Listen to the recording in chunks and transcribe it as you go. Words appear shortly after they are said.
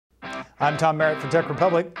I'm Tom Merritt for Tech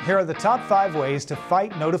Republic. Here are the top 5 ways to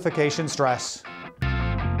fight notification stress.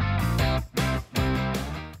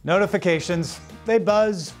 Notifications, they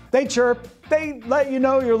buzz, they chirp, they let you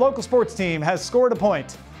know your local sports team has scored a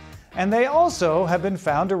point. And they also have been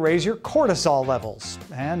found to raise your cortisol levels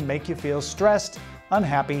and make you feel stressed,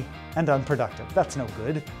 unhappy, and unproductive. That's no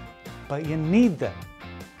good, but you need them.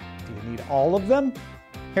 Do you need all of them?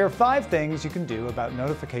 Here are 5 things you can do about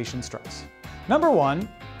notification stress. Number 1,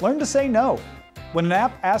 learn to say no. When an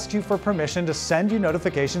app asks you for permission to send you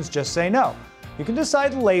notifications, just say no. You can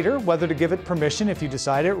decide later whether to give it permission if you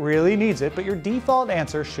decide it really needs it, but your default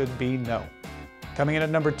answer should be no. Coming in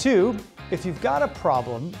at number 2, if you've got a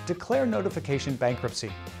problem, declare notification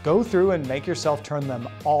bankruptcy. Go through and make yourself turn them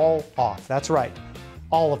all off. That's right,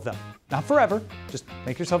 all of them. Not forever, just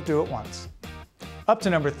make yourself do it once. Up to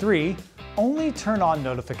number 3, only turn on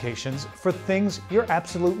notifications for things you're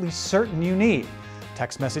absolutely certain you need.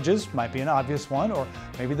 Text messages might be an obvious one, or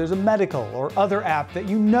maybe there's a medical or other app that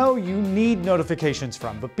you know you need notifications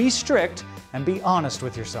from, but be strict and be honest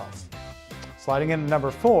with yourself. Sliding in at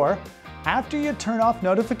number 4, after you turn off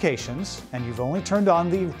notifications, and you've only turned on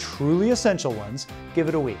the truly essential ones, give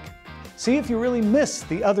it a week. See if you really miss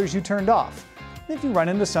the others you turned off. If you run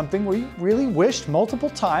into something where you really wished multiple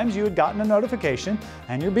times you had gotten a notification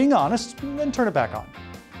and you're being honest, then turn it back on.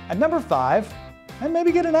 At number 5, and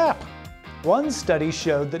maybe get an app. One study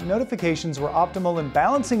showed that notifications were optimal in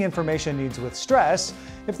balancing information needs with stress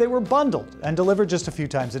if they were bundled and delivered just a few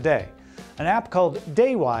times a day. An app called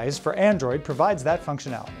Daywise for Android provides that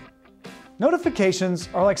functionality. Notifications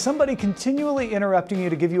are like somebody continually interrupting you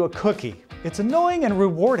to give you a cookie. It's annoying and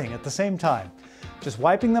rewarding at the same time. Just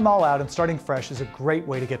wiping them all out and starting fresh is a great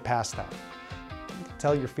way to get past that. I can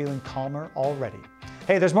tell you're feeling calmer already.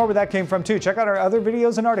 Hey, there's more where that came from too. Check out our other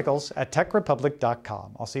videos and articles at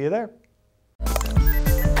techrepublic.com. I'll see you there.